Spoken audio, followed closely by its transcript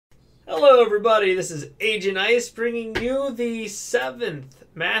Hello everybody, this is Agent Ice bringing you the 7th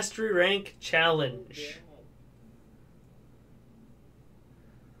Mastery Rank Challenge.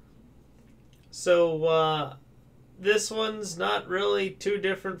 So, this one's not really too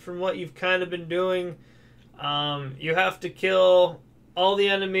different from what you've kind of been doing. You have to kill all the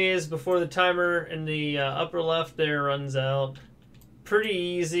enemies before the timer in the upper left there runs out. Pretty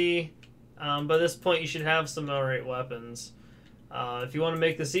easy. By this point you should have some alright weapons. If you want to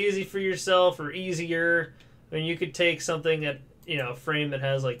make this easy for yourself or easier, I mean, you could take something that, a frame that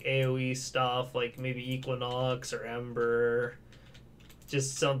has like AoE stuff, like maybe Equinox or Ember.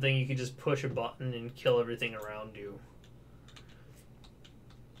 Just something you could just push a button and kill everything around you.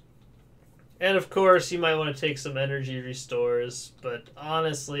 And of course, you might want to take some energy restores, but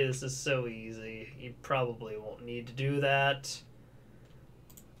honestly, this is so easy. You probably won't need to do that.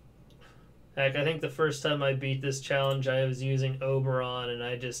 Heck, I think the first time I beat this challenge, I was using Oberon, and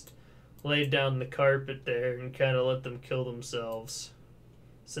I just laid down the carpet there and kind of let them kill themselves,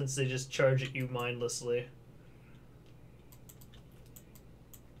 since they just charge at you mindlessly.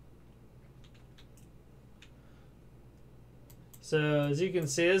 So, as you can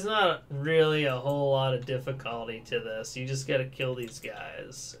see, there's not really a whole lot of difficulty to this. You just gotta kill these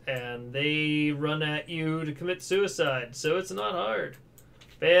guys, and they run at you to commit suicide, so it's not hard.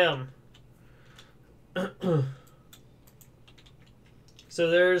 Bam! So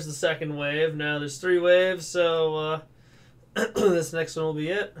there's the second wave. Now there's 3 waves, so this next one will be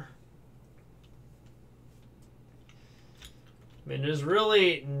it. I mean, there's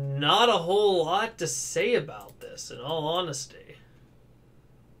really not a whole lot to say about this, in all honesty.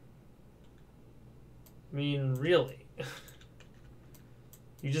 I mean, really.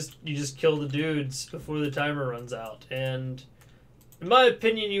 You just kill the dudes before the timer runs out, and in my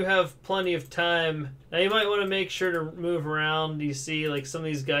opinion, you have plenty of time. Now, you might want to make sure to move around. You see, like, some of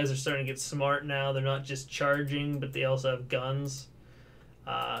these guys are starting to get smart now. They're not just charging, but they also have guns.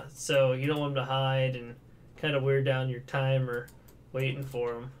 So you don't want them to hide and kind of wear down your timer waiting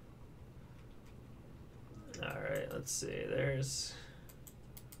for them. Alright, let's see. There's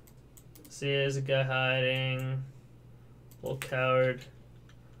a guy hiding. Little coward.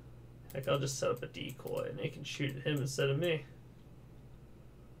 Heck, I'll just set up a decoy, and they can shoot at him instead of me.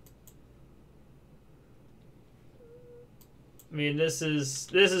 I mean, this is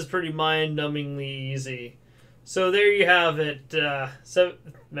pretty mind-numbingly easy. So there you have it, 7th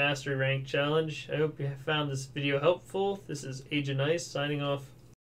Mastery Rank Challenge. I hope you found this video helpful. This is Agent Ice signing off.